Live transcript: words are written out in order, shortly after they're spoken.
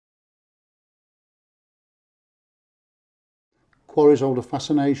quarries hold a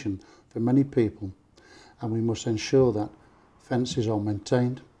fascination for many people, and we must ensure that fences are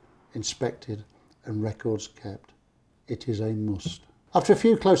maintained, inspected and records kept. It is a must. After a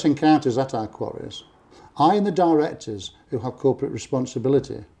few close encounters at our quarries, I and the directors who have corporate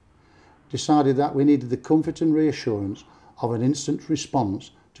responsibility decided that we needed the comfort and reassurance of an instant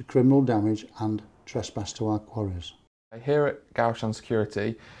response to criminal damage and trespass to our quarries. Here at Gaushan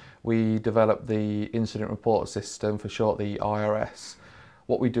Security, we developed the incident report system, for short the IRS.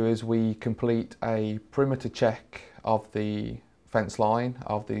 What we do is we complete a perimeter check of the fence line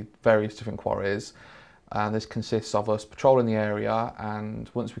of the various different quarries, and this consists of us patrolling the area, and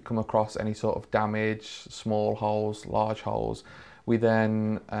once we come across any sort of damage, small holes, large holes, we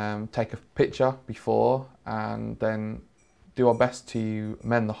then take a picture before and then do our best to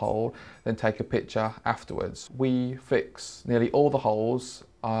mend the hole, then take a picture afterwards. We fix nearly all the holes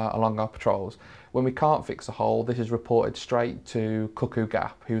along our patrols. When we can't fix a hole, this is reported straight to Cuckoo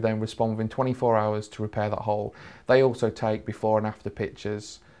Gap, who then respond within 24 hours to repair that hole. They also take before and after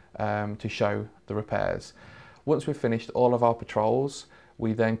pictures to show the repairs. Once we've finished all of our patrols,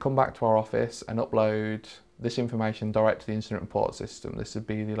 we then come back to our office and upload this information direct to the incident report system. This would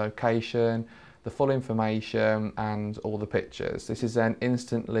be the location, the full information and all the pictures. This is then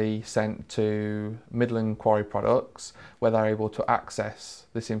instantly sent to Midland Quarry Products, where they're able to access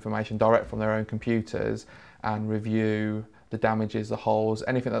this information direct from their own computers and review the damages, the holes,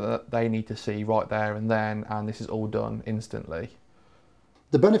 anything that they need to see right there and then, and this is all done instantly.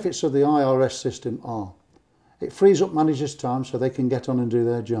 The benefits of the IRS system are: it frees up managers' time so they can get on and do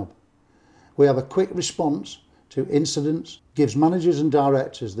their job. We have a quick response to incidents, gives managers and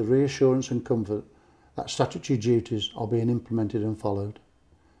directors the reassurance and comfort that statutory duties are being implemented and followed,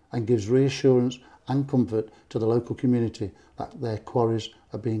 and gives reassurance and comfort to the local community that their quarries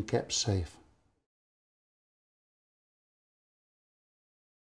are being kept safe.